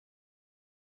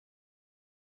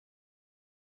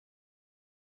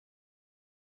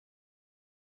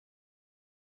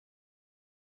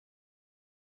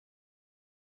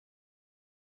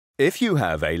If you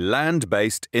have a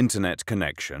land-based internet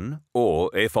connection,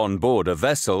 or if on board a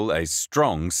vessel a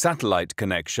strong satellite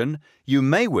connection, you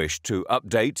may wish to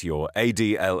update your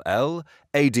ADLL,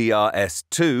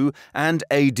 ADRS2 and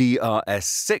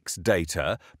ADRS6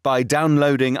 data by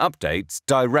downloading updates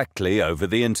directly over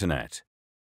the internet.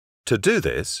 To do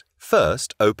this,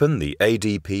 first open the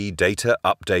ADP Data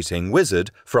Updating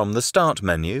Wizard from the Start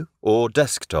menu or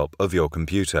desktop of your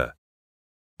computer.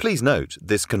 Please note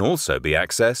this can also be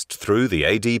accessed through the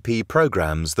ADP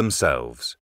programs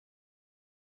themselves.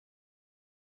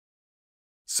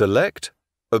 Select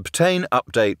Obtain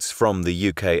Updates from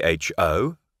the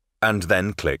UKHO and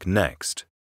then click Next.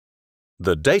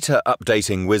 The Data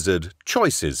Updating Wizard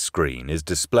Choices screen is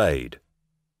displayed.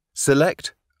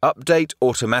 Select Update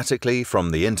automatically from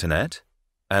the Internet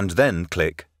and then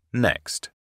click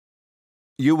Next.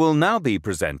 You will now be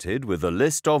presented with a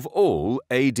list of all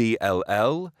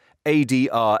ADLL,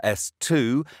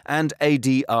 ADRS2 and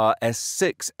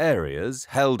ADRS6 areas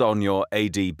held on your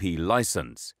ADP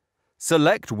license.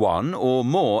 Select one or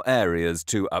more areas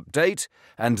to update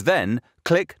and then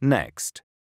click Next.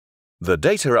 The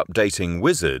Data Updating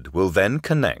Wizard will then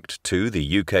connect to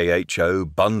the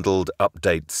UKHO Bundled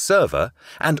Updates server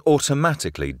and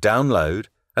automatically download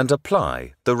and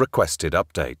apply the requested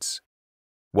updates.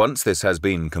 Once this has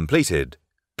been completed,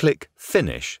 click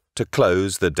Finish to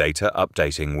close the Data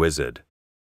Updating Wizard.